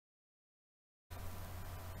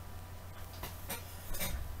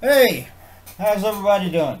Hey, how's everybody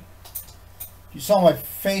doing? You saw my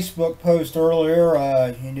Facebook post earlier.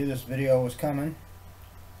 You knew this video was coming.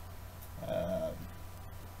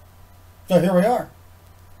 So here we are.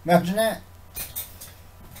 Imagine that.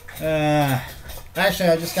 Actually,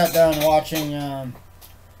 I just got done watching a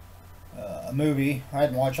movie. I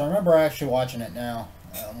hadn't watched it. I remember actually watching it now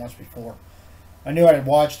once before. I knew I had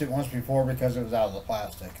watched it once before because it was out of the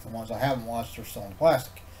plastic. The ones I haven't watched are still in the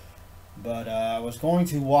plastic. But I was going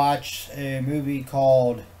to watch a movie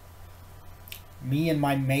called Me and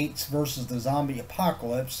My Mates versus the Zombie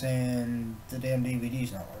Apocalypse, and the damn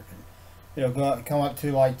DVD's not working. It'll come up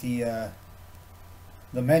to like the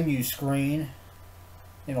menu screen.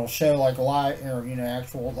 It'll show like live or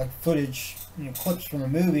actual like footage, clips from the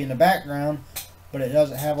movie in the background, but it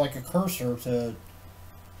doesn't have like a cursor to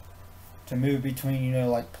move between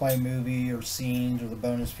like play movie or scenes or the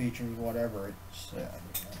bonus features or whatever. It's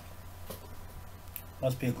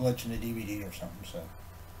must be a glitch in the DVD or something.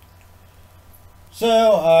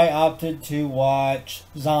 So I opted to watch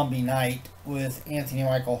Zombie Night with Anthony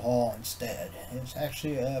Michael Hall instead. It's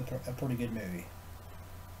actually a pretty good movie.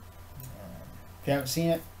 If you haven't seen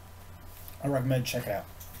it, I recommend check it out.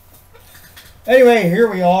 Anyway,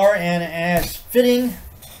 here we are, and as fitting,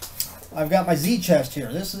 I've got my Zchest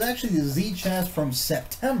here. This is actually the Zchest from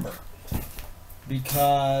September,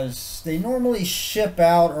 because they normally ship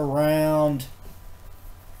out around,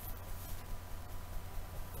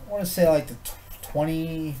 I want to say like the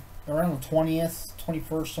around the 20th,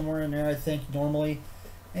 21st, somewhere in there, I think, normally.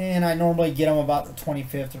 And I normally get them about the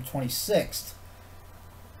 25th or 26th.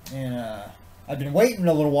 And I've been waiting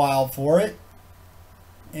a little while for it.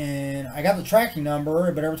 And I got the tracking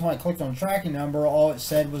number, but every time I clicked on the tracking number, all it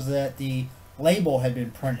said was that the label had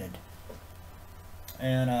been printed.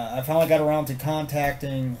 And I finally got around to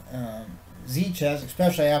contacting Zchest,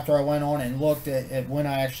 especially after I went on and looked at when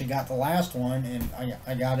I actually got the last one, and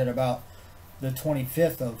I got it about the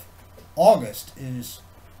 25th of August is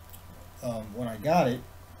when I got it.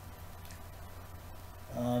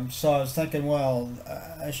 So I was thinking, well,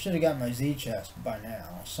 I should have got my Zchest by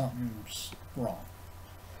now. Something's wrong.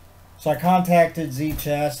 So I contacted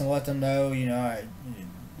Zchest and let them know, the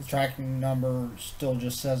tracking number still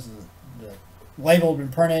just says the label had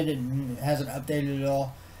been printed and it hasn't updated at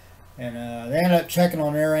all. And they ended up checking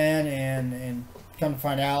on their end and come to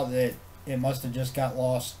find out that it must have just got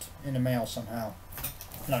lost in the mail somehow.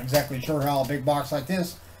 Not exactly sure how a big box like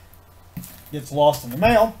this gets lost in the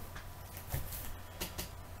mail,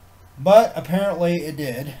 but apparently it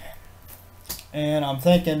did. And I'm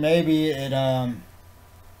thinking maybe it, I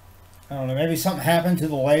don't know, maybe something happened to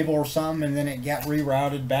the label or something, and then it got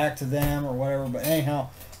rerouted back to them or whatever. But anyhow,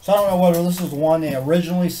 so I don't know whether this was the one they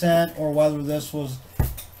originally sent or whether this was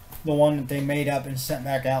the one that they made up and sent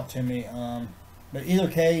back out to me. But either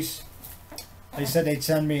case, they said they'd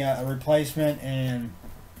send me a replacement, and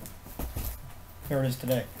here it is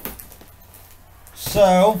today.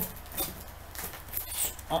 So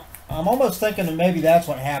I'm almost thinking that maybe that's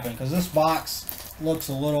what happened, because this box looks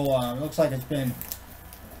a little, looks like it's been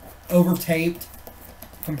over taped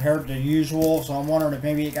compared to usual. So I'm wondering if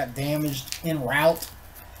maybe it got damaged en route.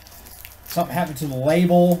 Something happened to the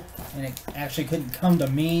label, and it actually couldn't come to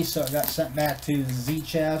me, so it got sent back to the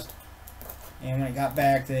Zchest. And when it got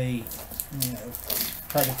back, they,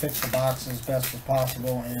 tried to fix the box as best as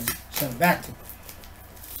possible and sent it back to me.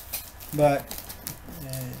 But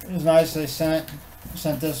it was nice they sent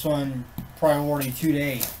this one priority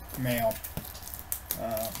 2-day mail,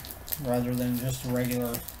 rather than just a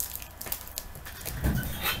regular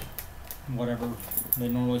whatever they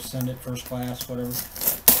normally send it, first class, whatever.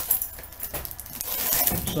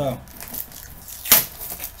 So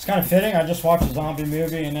it's kind of fitting. I just watched a zombie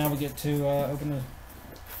movie, and now we get to open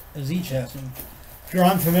a Zchest. And if you're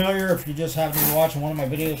unfamiliar, if you just happen to be watching one of my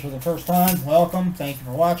videos for the first time, welcome. Thank you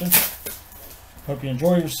for watching. Hope you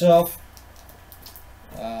enjoy yourself.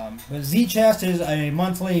 But Zchest is a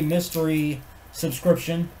monthly mystery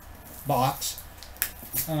subscription box,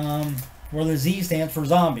 where the Z stands for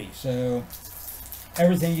zombie. So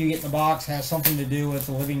everything you get in the box has something to do with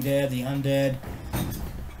the living dead, the undead,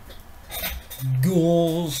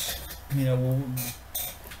 ghouls,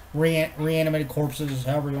 reanimated corpses,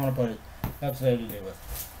 however you want to put it. That's what they have to do with.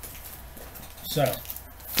 So,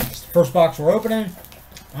 it's the first box we're opening.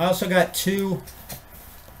 I also got two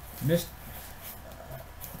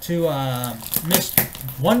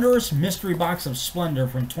Wondrous Mystery Box of Splendor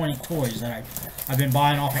from 20 Toys that I've been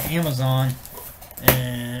buying off of Amazon.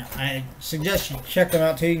 And I suggest you check them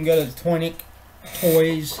out too. You can go to Toynk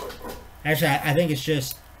Toys. Actually, I think it's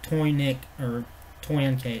just Toynk or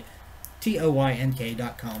Toynk,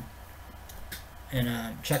 TOYNK.com.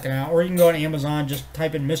 and check it out. Or you can go on Amazon, just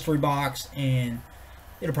type in mystery box, and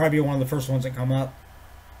it'll probably be one of the first ones that come up.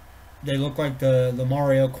 They look like the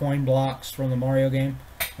Mario coin blocks from the Mario game.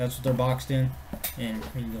 That's what they're boxed in, and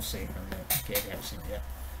you'll see. Okay, I haven't seen it yet.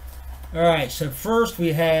 All right, so first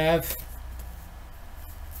we have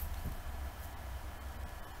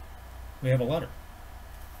a letter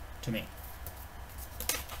to me.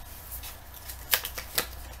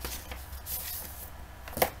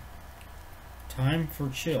 Time for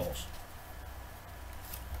chills.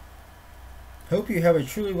 Hope you have a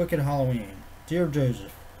truly wicked Halloween. Dear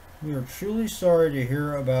Joseph, we are truly sorry to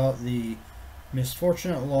hear about the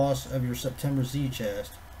misfortunate loss of your September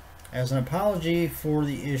Zchest. As an apology for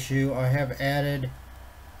the issue, I have added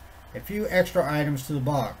a few extra items to the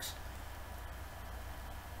box.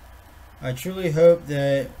 I truly hope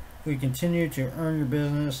that we continue to earn your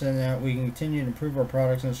business and that we can continue to improve our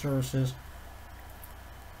products and services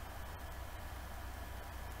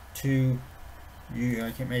to you.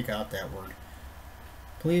 I can't make out that word.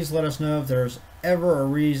 Please let us know if there's ever a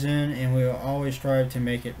reason, and we will always strive to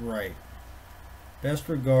make it right. Best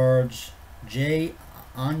regards, J.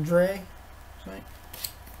 Andre.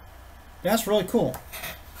 That's really cool.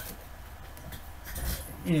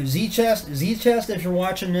 You know, Zchest, if you're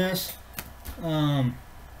watching this, I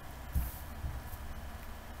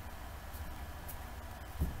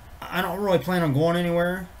don't really plan on going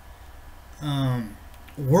anywhere.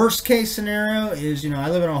 Worst case scenario is, you know, I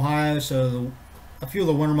live in Ohio, so a few of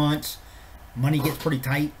the winter months, money gets pretty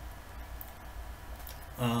tight.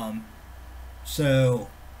 So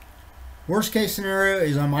worst case scenario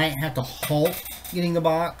is I might have to halt getting the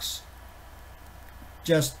box.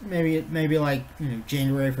 Just maybe like, you know,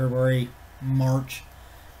 January, February, March.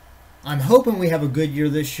 I'm hoping we have a good year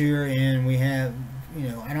this year, and we have, you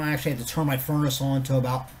know, I don't actually have to turn my furnace on until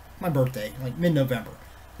about my birthday, like mid-November.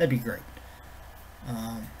 That'd be great.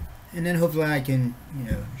 And then hopefully I can, you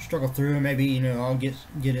know, struggle through, and maybe, you know, I'll get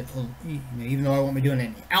it, you know, even though I won't be doing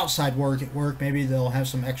any outside work at work, maybe they'll have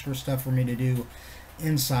some extra stuff for me to do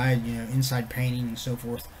inside, you know, inside painting and so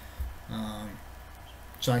forth.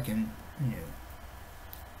 So I can, you know,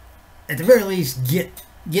 at the very least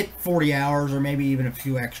get 40 hours or maybe even a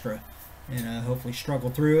few extra, and hopefully struggle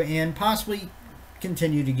through and possibly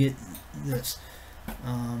continue to get this.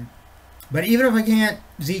 But even if I can't,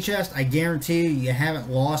 Zchest, I guarantee you haven't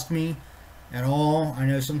lost me at all. I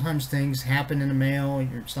know sometimes things happen in the mail.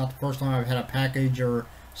 It's not the first time I've had a package or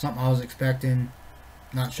something I was expecting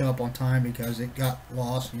not show up on time because it got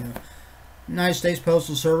lost. You know, United States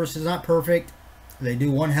Postal Service is not perfect. They do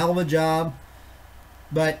one hell of a job,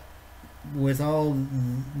 but with all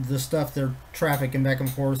the stuff they're trafficking back and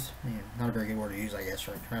forth, not a very good word to use, I guess,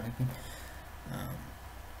 right? Trafficking.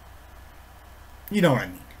 You know what I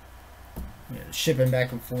mean. You know, shipping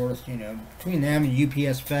back and forth, you know, between them and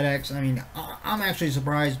UPS, FedEx. I mean, I'm actually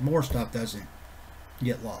surprised more stuff doesn't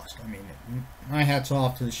get lost. I mean, my hat's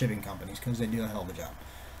off to the shipping companies because they do a hell of a job.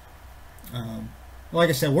 Like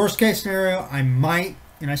I said, worst case scenario, I might,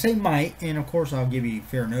 and I say might, and of course I'll give you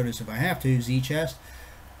fair notice if I have to, Zchest.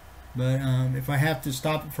 But if I have to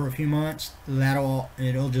stop it for a few months, it'll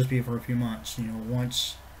just be for a few months. You know,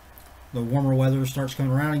 once the warmer weather starts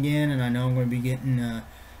coming around again, and I know I'm going to be getting,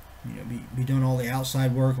 you know, be doing all the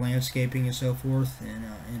outside work, landscaping and so forth, and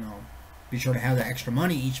you know, be sure to have the extra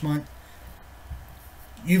money each month.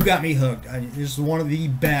 You've got me hooked. This is one of the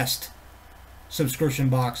best subscription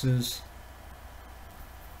boxes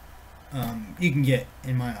you can get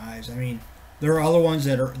in my eyes. I mean, there are other ones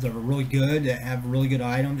that are really good, that have really good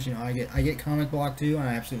items. You know, I get Comic Block too, and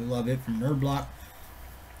I absolutely love it from Nerd Block.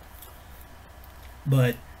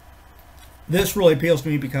 But this really appeals to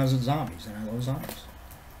me because of zombies, and I love zombies.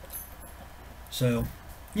 So,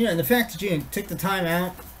 you know, the fact that you took the time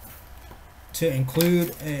out to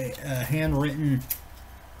include a handwritten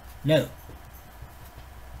note.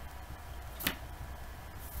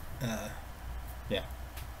 Yeah.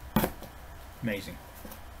 Amazing.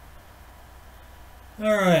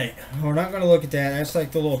 Alright, we're not going to look at that. That's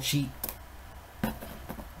like the little cheat,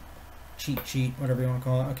 whatever you want to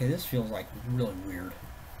call it. Okay, this feels like really weird.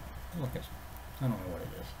 Look at, I don't know what it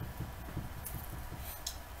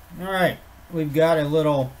is. Alright, we've got a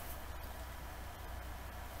little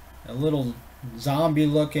zombie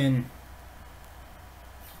looking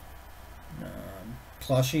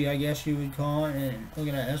plushie, I guess you would call it. And look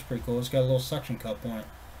at that, that's pretty cool. It's got a little suction cup on it,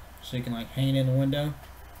 so you can like hang it in the window.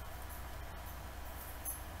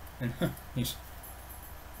 And it's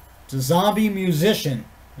a zombie musician.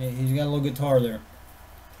 He's got a little guitar there.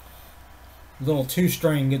 A little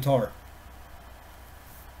 2-string guitar.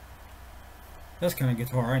 That's the kind of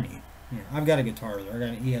guitar I need. You know, I've got a guitar there. I got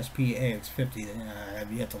an ESP AX50 that I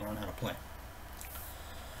have yet to learn how to play.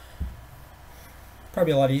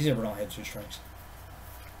 Probably a lot easier if I don't have 2 strings.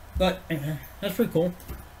 But that's pretty cool.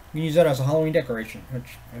 You can use that as a Halloween decoration,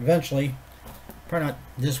 which eventually, probably not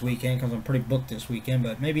this weekend because I'm pretty booked this weekend,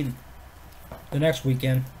 but maybe the next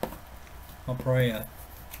weekend I'll probably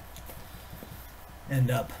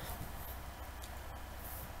end up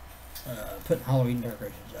putting Halloween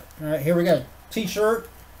decorations up. Alright, here we go. T-shirt.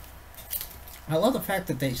 I love the fact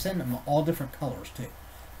that they send them all different colors too.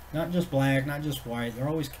 Not just black, not just white. They're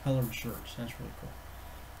always colored shirts. That's really cool.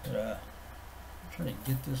 But I'm trying to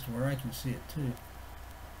get this to where I can see it too.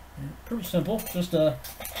 Yeah, pretty simple. Just a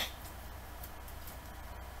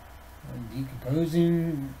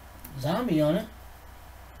decomposing zombie on it.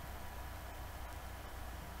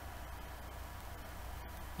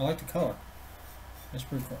 I like the color. That's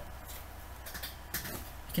pretty cool.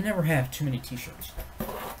 You can never have too many t-shirts.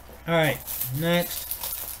 Alright, next.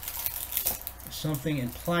 Something in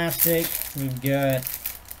plastic. We've got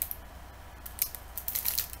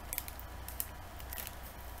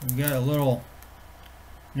a little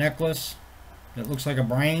necklace that looks like a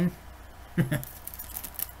brain.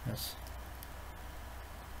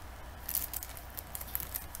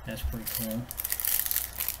 That's pretty cool.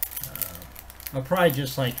 I'll probably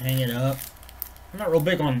just like hang it up. I'm not real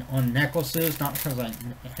big on necklaces, not because I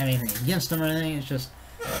have anything against them or anything. It's just,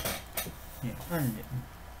 yeah,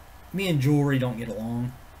 me and jewelry don't get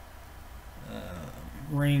along.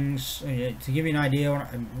 Rings, to give you an idea,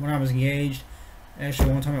 when I was engaged,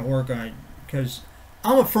 actually one time at work, because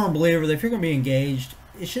I'm a firm believer that if you're going to be engaged,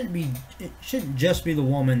 it shouldn't just be the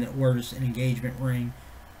woman that wears an engagement ring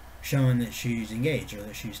showing that she's engaged or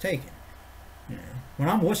that she's taken. You know, when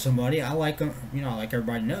I'm with somebody, I like them. You know, I like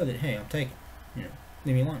everybody to know that, hey, I'm taken. You know,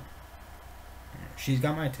 leave me alone. You know, she's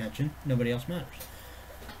got my attention. Nobody else matters.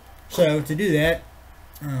 So to do that,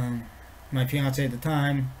 my fiance at the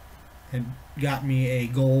time had got me a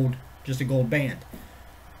gold band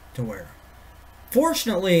to wear.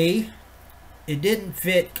 Fortunately, it didn't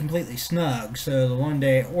fit completely snug. So the one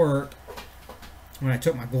day at work, when I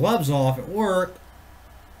took my gloves off at work,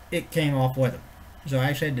 it came off with them. So I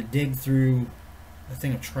actually had to dig through a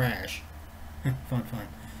thing of trash, fun,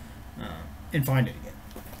 and find it again.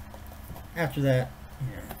 After that, you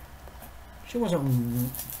know, she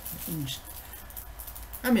wasn't.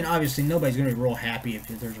 I mean, obviously, nobody's going to be real happy if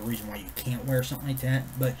there's a reason why you can't wear something like that.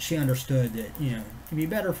 But she understood that, you know, it'd be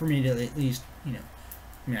better for me to at least, you know,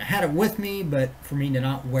 I mean, I had it with me, but for me to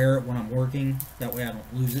not wear it when I'm working, that way I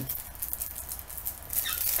don't lose it.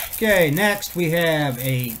 Okay, next we have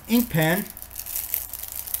a ink pen.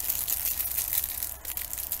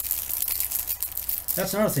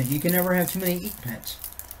 That's another thing. You can never have too many ink pens.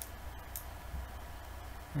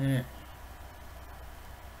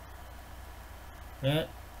 That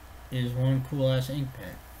is one cool ass ink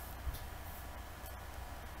pen.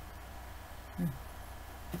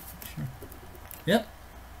 Sure. Yep,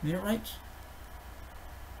 made it right.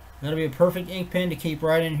 That'll be a perfect ink pen to keep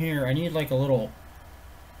right in here. I need like a little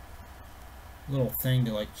thing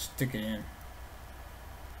to like stick it in.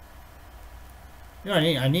 You know what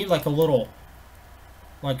I need like a little,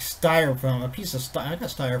 like styrofoam, a piece of I got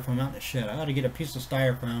styrofoam out in the shed. I ought to get a piece of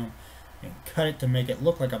styrofoam and cut it to make it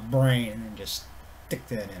look like a brain and then just stick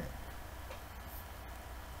that in it.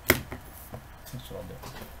 That's what I'll do.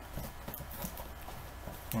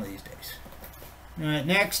 One of these days. Alright,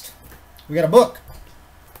 next, we got a book.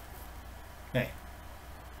 Hey.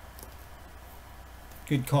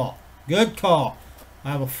 Good call. Good call.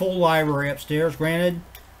 I have a full library upstairs. Granted,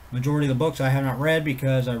 majority of the books I have not read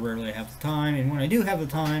because I rarely have the time. And when I do have the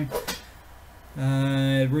time,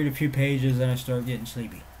 I read a few pages and I start getting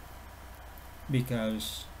sleepy.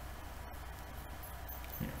 Because,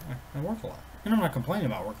 you know, I work a lot. And I'm not complaining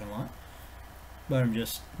about working a lot. But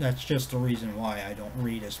that's just the reason why I don't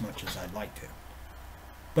read as much as I'd like to.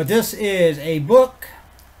 But this is a book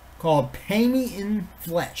called Pay Me in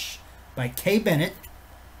Flesh by Kay Bennett.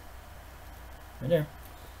 Right there.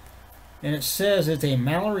 And it says it's a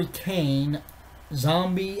Mallory Kane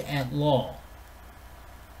zombie at law.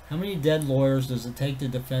 How many dead lawyers does it take to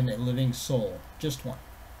defend a living soul? Just one.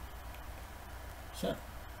 So,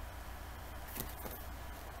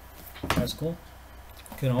 that's cool.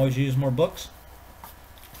 Can always use more books.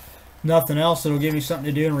 Nothing else that'll give me something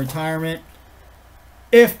to do in retirement.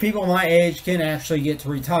 If people my age can actually get to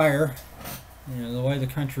retire. You know, the way the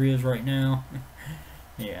country is right now.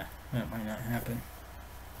 Yeah, that might not happen.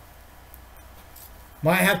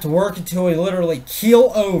 Might have to work until we literally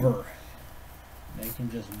keel over. They can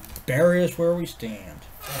just bury us where we stand.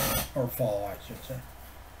 Or fall, I should say.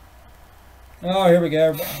 Oh, here we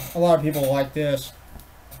go. A lot of people like this.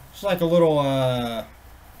 It's like a little, like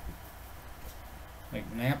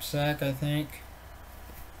knapsack, I think.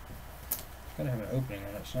 It's gotta have an opening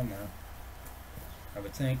on it somewhere, I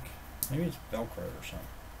would think. Maybe it's Velcro or something.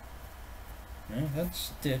 No,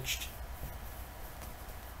 that's stitched.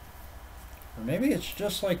 Or maybe it's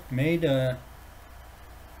just like made, well,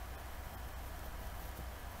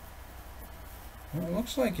 it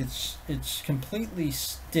looks like it's completely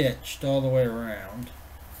stitched all the way around.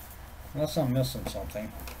 Unless I'm missing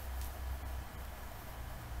something.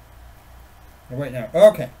 Oh, wait, no.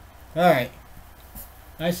 Okay. Alright.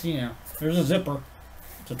 I see now. There's a zipper.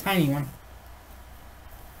 It's a tiny one.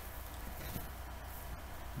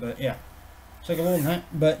 But, yeah. It's like a little nut.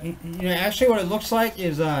 But, you know, actually what it looks like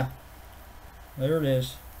is, there it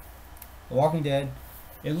is. The Walking Dead.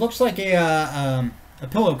 It looks like a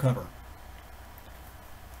pillow cover.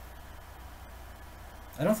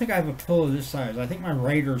 I don't think I have a pillow this size. I think my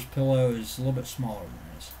Raiders pillow is a little bit smaller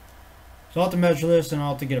than this. So I'll have to measure this and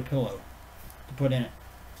I'll have to get a pillow to put in it.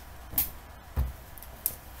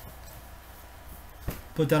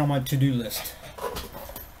 Put that on my to-do list.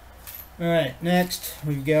 Alright, next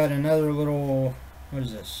we've got another little, what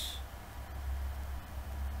is this?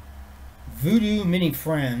 Voodoo Mini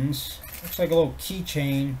Friends. Looks like a little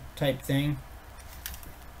keychain type thing.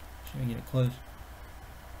 Should we get it close?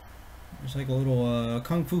 It's like a little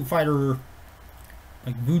Kung Fu Fighter,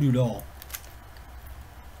 like voodoo doll.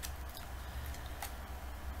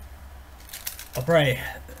 I'll probably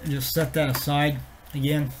just set that aside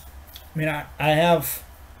again. I mean, I have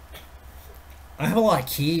a lot of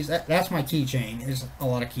keys. That's my keychain. Is a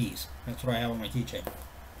lot of keys. That's what I have on my keychain.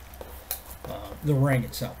 The ring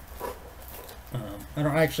itself. I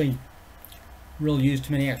don't actually really use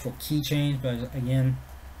too many actual keychains, but again,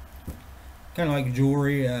 kind of like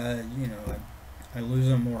jewelry, you know, I lose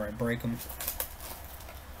them or I break them.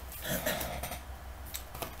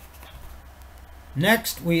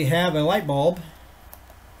 Next, we have a light bulb.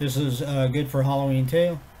 This is good for Halloween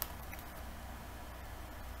too.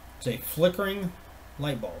 It's a flickering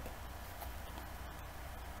light bulb.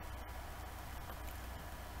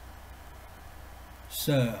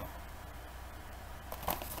 So,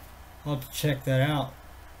 I'll have to check that out,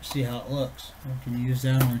 see how it looks. I can use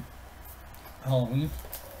that on Halloween.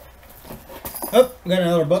 Oh, we got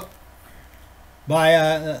another book by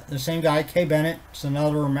the same guy, Kay Bennett. It's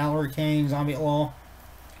another Mallory Kane Zombie Outlaw.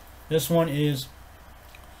 This one is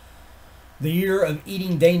The Year of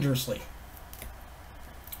Eating Dangerously.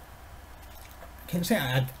 I can't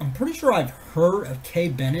say I'm pretty sure I've heard of Kay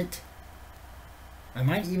Bennett. I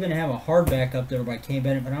might even have a hardback up there by Kay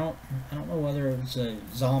Bennett, but I don't know whether it's a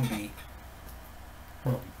zombie.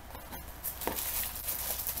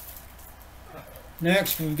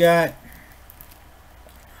 Next, we've got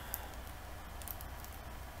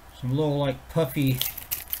some little, like, puffy,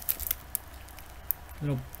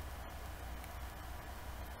 it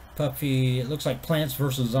looks like Plants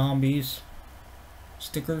vs. Zombies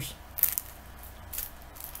stickers.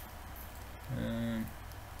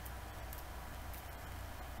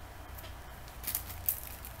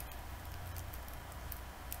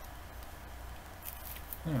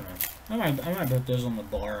 I don't know. I might put those on the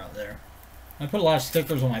bar out there. I put a lot of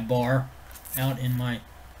stickers on my bar out in my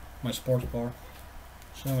sports bar.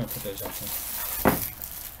 So I'm going to put those up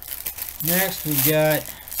there. Next we got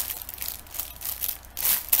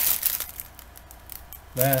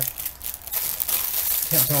that.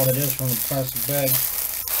 Can't tell what it is from the plastic bag.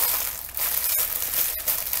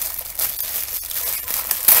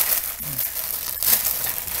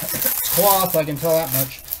 It's cloth, I can tell that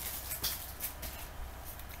much.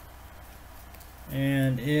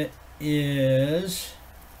 And it is,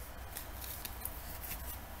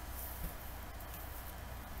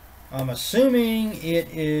 I'm assuming it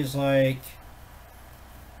is like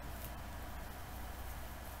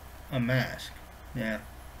a mask. Yeah.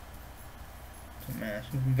 It's a mask.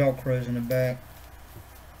 Velcro's in the back.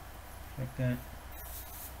 Like that.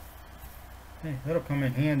 Hey, that'll come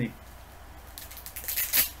in handy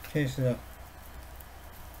in case the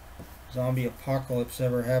zombie apocalypse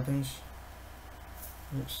ever happens.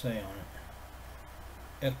 What's it say on it?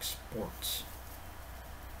 Exports.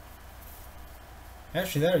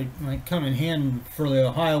 Actually, that might come in hand for the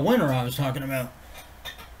Ohio winter I was talking about.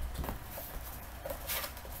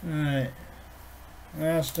 Alright.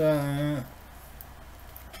 Last, there's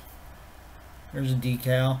a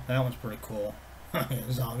decal. That one's pretty cool.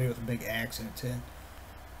 A zombie with a big axe in its head.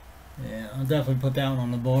 Yeah, I'll definitely put that one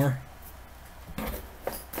on the bar.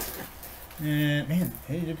 And man,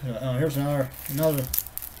 oh, here's another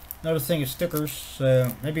thing of stickers.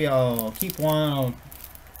 So maybe I'll keep one.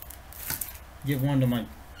 give one to my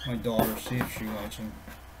daughter, see if she likes them.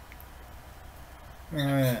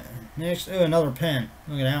 Alright, next, oh, another pen.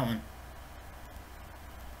 Look at that one.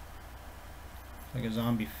 It's like a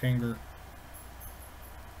zombie finger.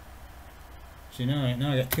 See, now I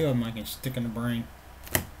got two of them I can stick in the brain.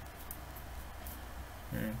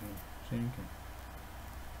 There you go. So you can.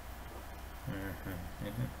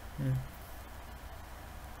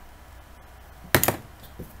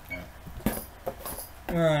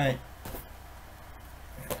 Alright.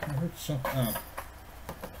 I heard something. Oh.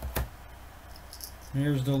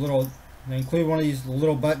 Here's the little. They include one of these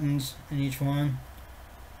little buttons in each one.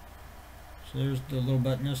 So there's the little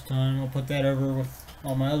button this time. I'll put that over with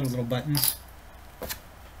all my other little buttons.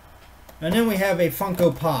 And then we have a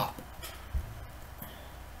Funko Pop,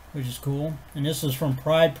 which is cool. And this is from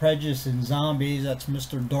Pride, Prejudice, and Zombies. That's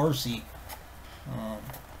Mr. Darcy.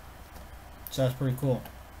 So that's pretty cool.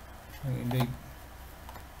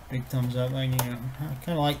 Big thumbs up. I kind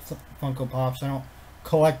of like Funko Pops. I don't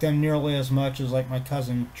collect them nearly as much as like my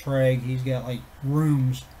cousin Treg. He's got like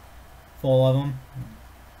rooms full of them. I'm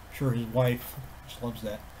sure his wife just loves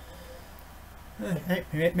that.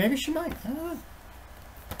 Maybe she might. I don't know.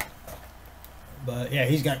 But yeah,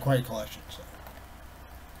 he's got quite a collection. So.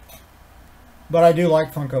 But I do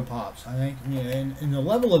like Funko Pops. I think, you know, in the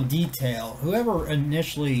level of detail, whoever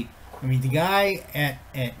initially, I mean, the guy at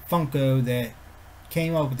Funko that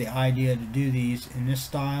came up with the idea to do these in this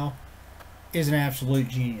style is an absolute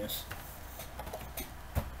genius,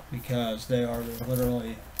 because they're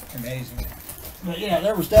literally amazing. But yeah,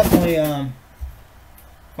 there was definitely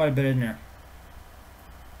quite a bit in there.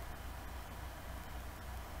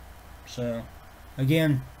 So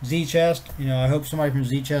again, Zchest, you know, I hope somebody from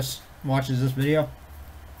Zchest watches this video.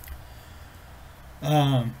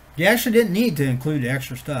 You actually didn't need to include the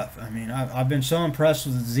extra stuff. I mean, I've been so impressed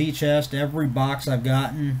with Zchest. Every box I've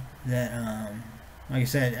gotten that, like I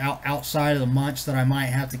said, outside of the months that I might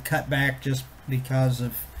have to cut back just because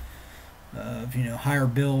of you know, higher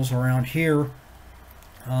bills around here,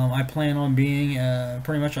 I plan on being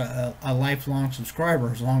pretty much a lifelong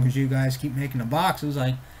subscriber. As long as you guys keep making the boxes,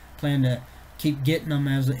 I plan to keep getting them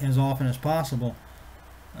as often as possible.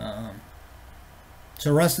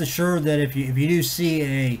 So rest assured that if you do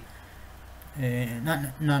see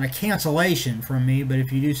not a cancellation from me, but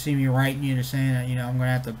if you do see me writing you to saying that, you know, I'm going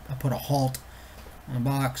to have to put a halt on the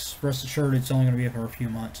box, rest assured it's only going to be for a few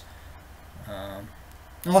months.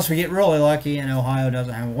 Unless we get really lucky and Ohio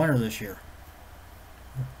doesn't have a winter this year.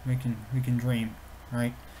 We can dream,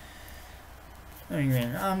 right? I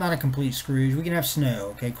mean, I'm not a complete Scrooge. We can have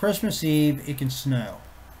snow, okay? Christmas Eve, it can snow.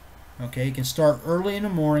 Okay, it can start early in the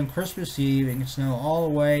morning, Christmas Eve. It can snow all the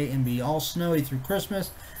way and be all snowy through Christmas.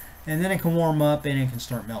 And then it can warm up and it can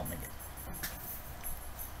start melting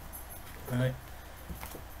again.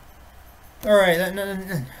 Alright,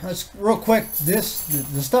 let's real quick. The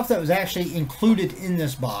stuff that was actually included in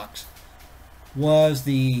this box was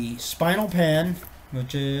the Spinal Pen,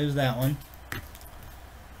 which is that one.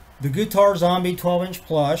 The Guitar Zombie 12-inch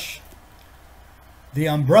plush. The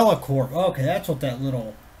Umbrella Corp. Okay, that's what that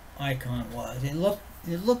little icon was. It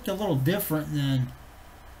looked a little different than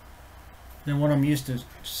what I'm used to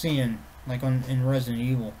seeing, like in Resident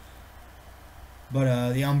Evil.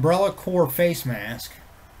 But the Umbrella Corp face mask.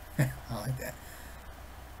 I like that.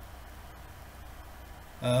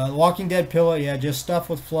 The Walking Dead pillow, yeah, just stuff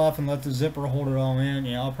with fluff and let the zipper hold it all in.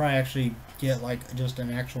 Yeah, I'll probably actually get like just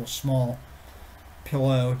an actual small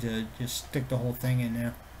pillow to just stick the whole thing in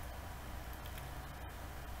there.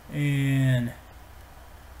 And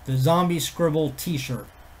the Zombie Scribble t-shirt.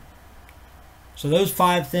 So those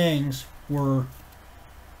 5 things were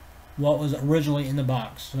what was originally in the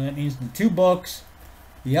box. So that means the 2 books,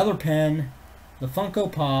 the other pen, the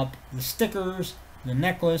Funko Pop, the stickers, the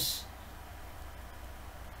necklace,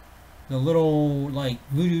 the little like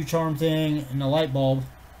voodoo charm thing, and the light bulb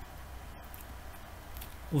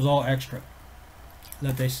was all extra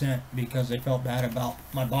that they sent because they felt bad about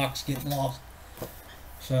my box getting lost.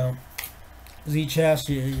 So Zchest,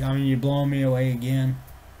 I mean, you're blowing me away again.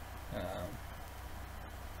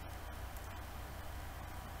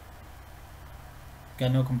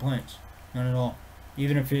 Got no complaints, none at all.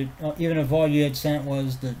 Even if all you had sent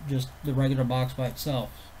was just the regular box by itself,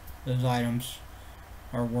 those items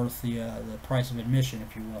are worth the price of admission,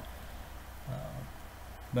 if you will.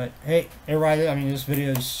 But hey, everybody, I mean, this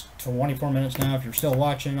video is 24 minutes now. If you're still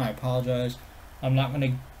watching, I apologize. I'm not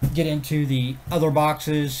going to get into the other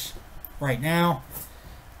boxes right now.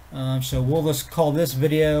 So we'll just call this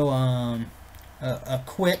video a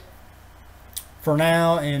quit for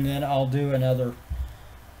now, and then I'll do another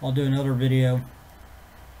video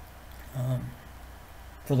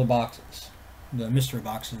for the boxes. the mystery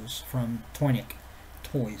boxes from Toynic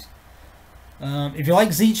Toys. If you like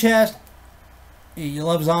Zchest, you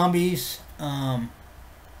love zombies, by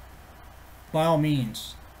all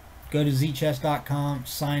means, go to zchest.com,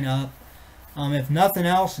 sign up. If nothing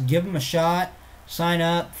else, give them a shot. Sign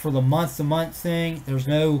up for the month-to-month thing.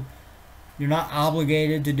 You're not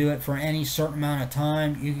obligated to do it for any certain amount of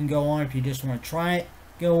time. You can go on if you just want to try it.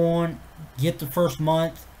 Go on, get the first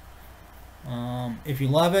month. If you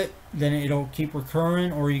love it, then it'll keep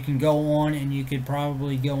recurring, or you can go on and you could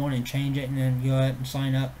probably go on and change it and then go ahead and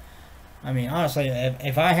sign up. I mean, honestly,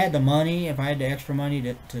 if I had the money, if I had the extra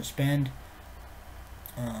money to spend,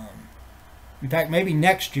 in fact, maybe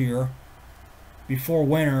next year, before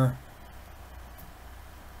winter,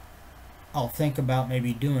 I'll think about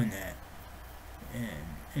maybe doing that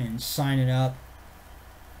and signing up,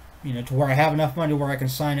 to where I have enough money where I can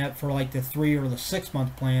sign up for like the 3 or the 6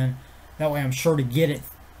 month plan. That way I'm sure to get it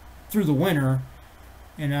through the winter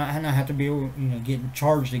and not have to be, getting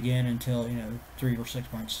charged again until, 3 or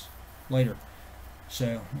 6 months later. So,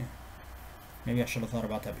 yeah, maybe I should have thought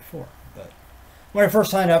about that before. But when I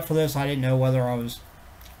first signed up for this, I didn't know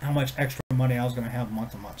how much extra money I was going to have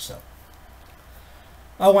month to month. So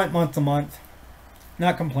I went month to month,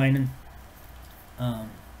 not complaining.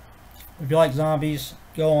 If you like zombies,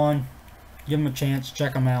 go on, give them a chance,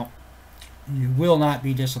 check them out. You will not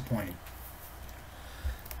be disappointed.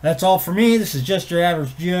 That's all for me. This is Just Your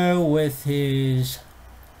Average Joe with his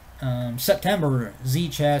September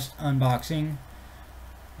Zchest unboxing.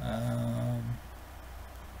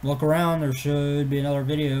 Look around. There should be another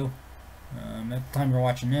video at the time you're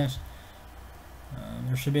watching this.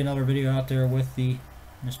 There should be another video out there with the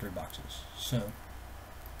mystery boxes. So,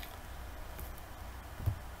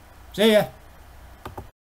 see ya.